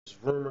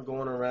rumor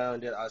going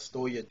around that I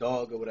stole your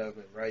dog or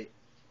whatever, right?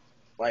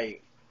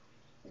 Like,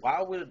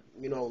 why would,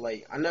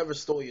 like, I never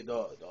stole your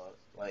dog.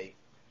 Like,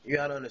 you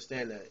gotta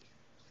understand that,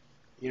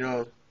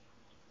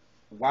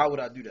 why would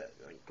I do that?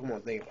 Like, come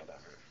on, think about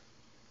that,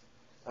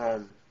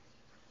 man.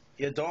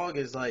 Your dog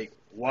is, like,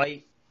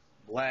 white,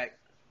 black,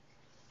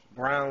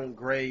 brown,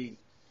 gray,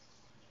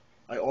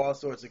 like, all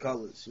sorts of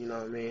colors, you know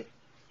what I mean?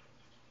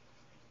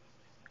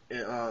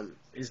 And,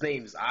 his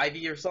name's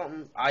Ivy or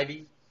something,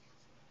 Ivy.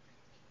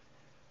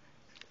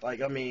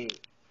 Like, I mean,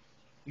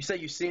 you say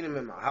you seen him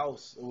in my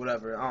house or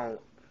whatever. I don't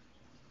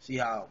see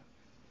how.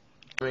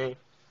 I mean,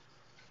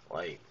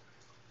 like,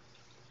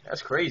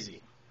 that's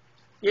crazy.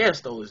 Yeah, I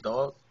stole his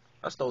dog.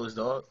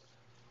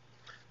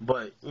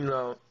 But, he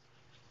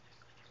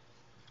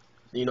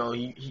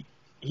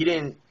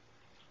didn't,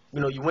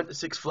 you went to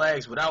Six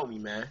Flags without me,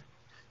 man.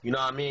 You know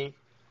what I mean?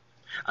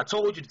 I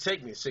told you to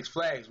take me to Six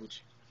Flags with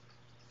you.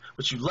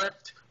 But you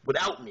left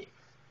without me.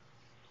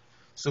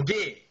 So,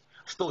 yeah,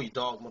 I stole your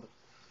dog, mother.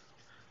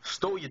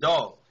 Stole your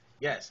dog.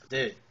 Yes, I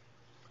did.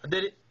 I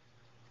did it.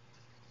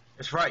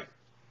 That's right.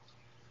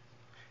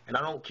 And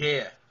I don't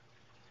care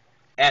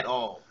at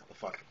all,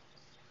 motherfucker.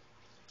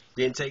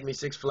 Didn't take me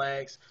Six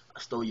Flags. I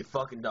stole your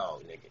fucking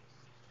dog, nigga.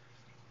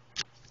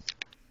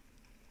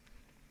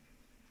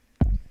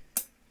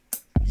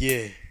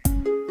 Yeah.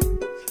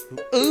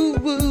 Ooh,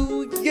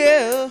 woo,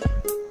 yeah.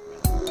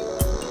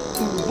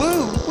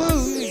 Woo,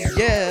 woo,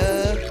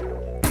 yeah.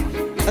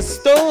 I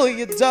stole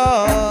your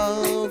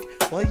dog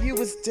while you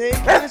was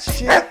taking a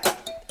shit.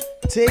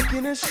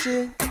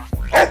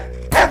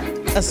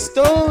 I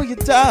stole your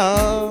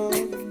dog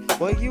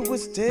while you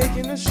was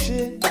taking a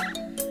shit.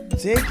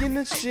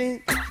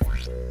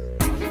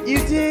 You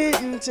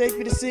didn't take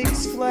me to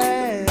Six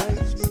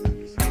Flags.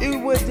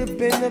 It would have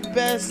been the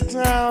best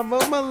time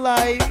of my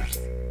life.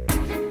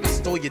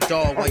 Stole your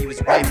dog while you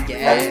was wiping your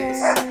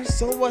ass.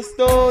 So I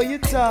stole your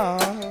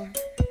dog.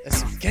 That's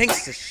some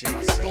gangster shit.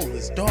 I stole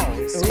his dog.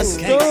 I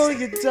stole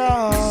your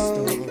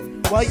dog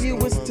while you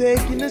was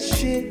taking a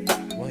shit.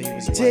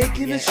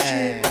 Taking a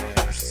shit.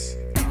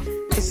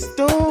 I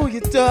stole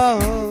your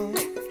dog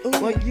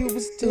while you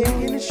was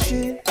taking a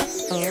shit.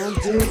 I'm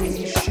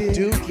taking a shit.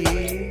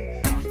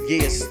 Dookie.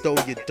 Yeah, stole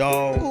your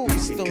dog. Ooh,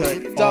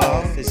 and cut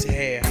off his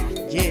hair.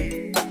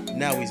 Yeah.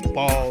 Now he's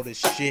bald as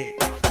shit.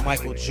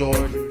 Michael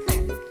Jordan.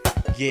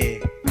 Yeah.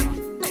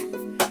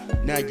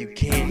 Now you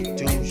can't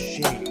do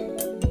shit.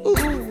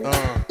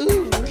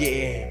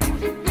 Yeah.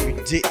 You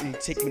didn't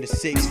take me to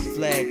Six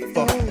Flags.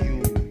 Fuck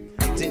you.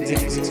 Didn't take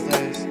me to Six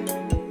Flags.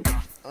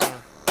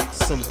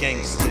 Some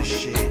gangster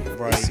shit,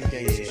 right? Some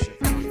gangster shit.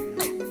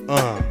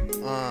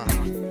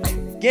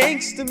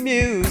 Gangster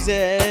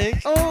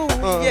music.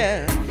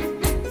 Yeah.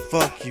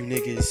 Fuck you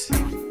niggas.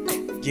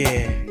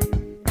 Yeah.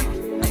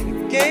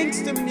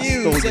 Gangster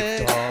music. Stole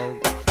your dog.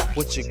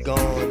 What you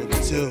gonna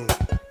do?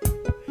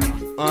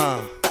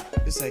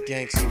 It's that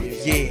gangster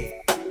music.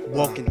 Yeah.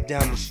 Walking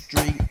down the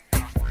street.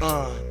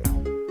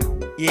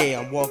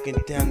 Yeah, I'm walking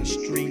down the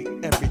street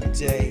every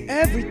day.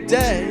 Every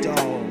day.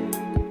 Dog.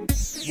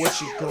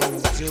 What you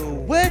gonna do?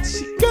 What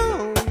you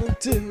gonna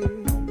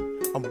do?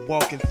 I'm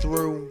walking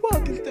through.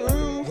 Rocking.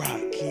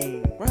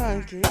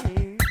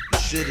 You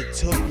should've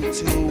took me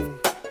to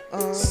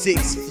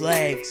Six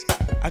Flags.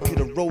 I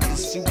could've rode the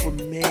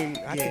Superman.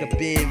 I could've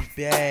been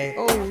bad.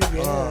 Oh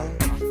yeah.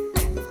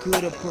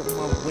 Could've put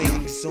my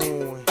wings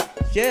on.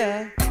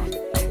 Yeah.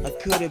 I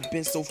could've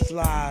been so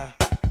fly.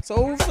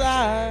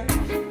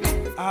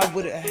 I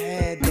would've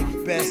had the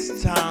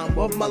best time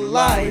of my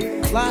life.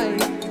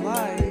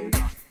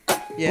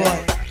 Yeah. But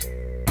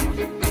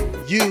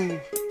you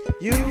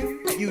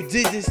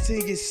did this to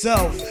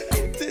yourself.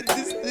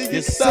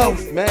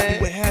 Yourself, man.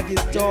 You would have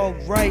your dog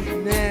right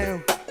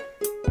now.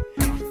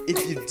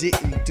 If you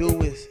didn't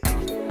do it,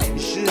 you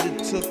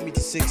should've took me to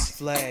Six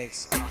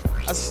Flags.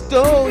 I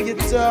stole your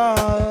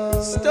dog.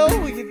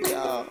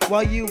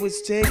 While you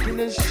was taking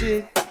a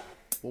shit.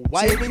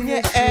 Wiping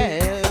your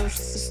ass. I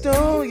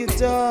stole your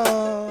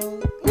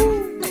dog.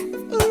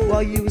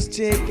 While you was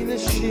taking a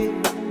shit.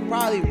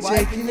 Probably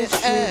wiping your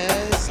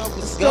ass. I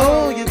was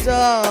stole your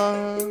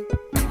dog.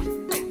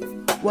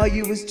 While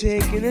you was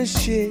taking a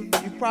shit.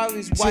 You probably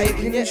was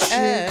wiping your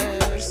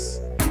ass.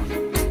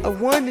 I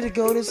wanted to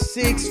go to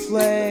Six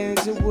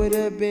Flags. It would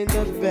have been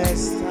the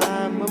best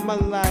time of my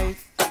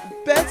life.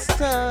 Best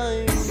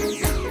time.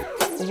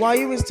 While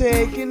you was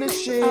taking a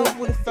shit, I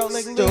would have felt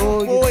like a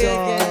little boy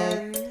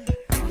again.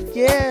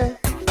 Yeah.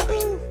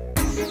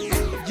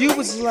 You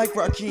was like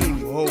Raheem,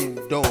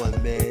 hold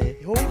on, man.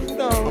 Hold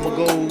on. I'ma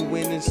go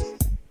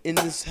in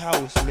this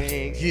house,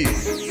 man. Yeah.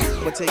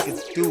 I'ma take a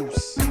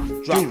deuce.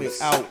 Drop it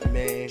out,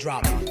 man.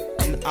 Drop it.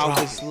 And I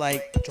was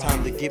like,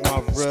 time to get my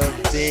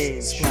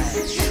revenge.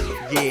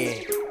 Yeah.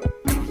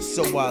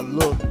 So I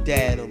looked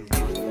at him.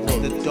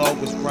 The dog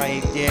was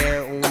right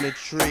there on the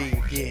tree.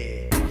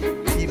 Yeah.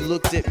 He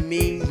looked at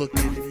me.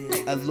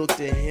 I looked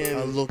at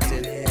him.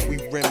 We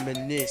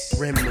reminisce.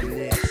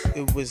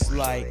 It was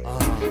like,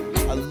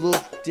 I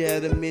looked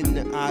at him in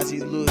the eyes. He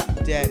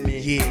looked at me.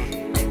 Yeah.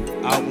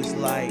 I was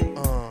like,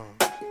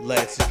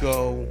 let's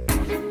go.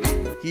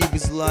 He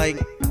was like,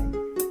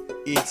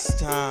 it's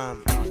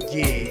time.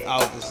 Yeah,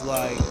 I was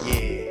like,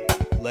 yeah,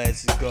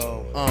 let's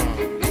go.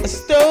 I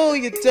stole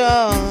your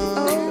dog.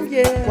 Oh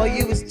yeah. While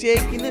you was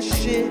taking a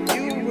shit,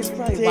 you was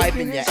probably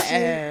wiping your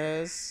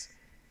ass.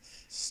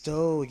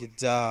 Stole your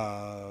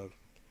dog.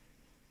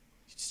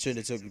 You just turned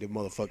it to me the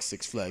motherfucking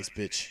Six Flags,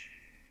 bitch.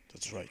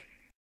 That's right.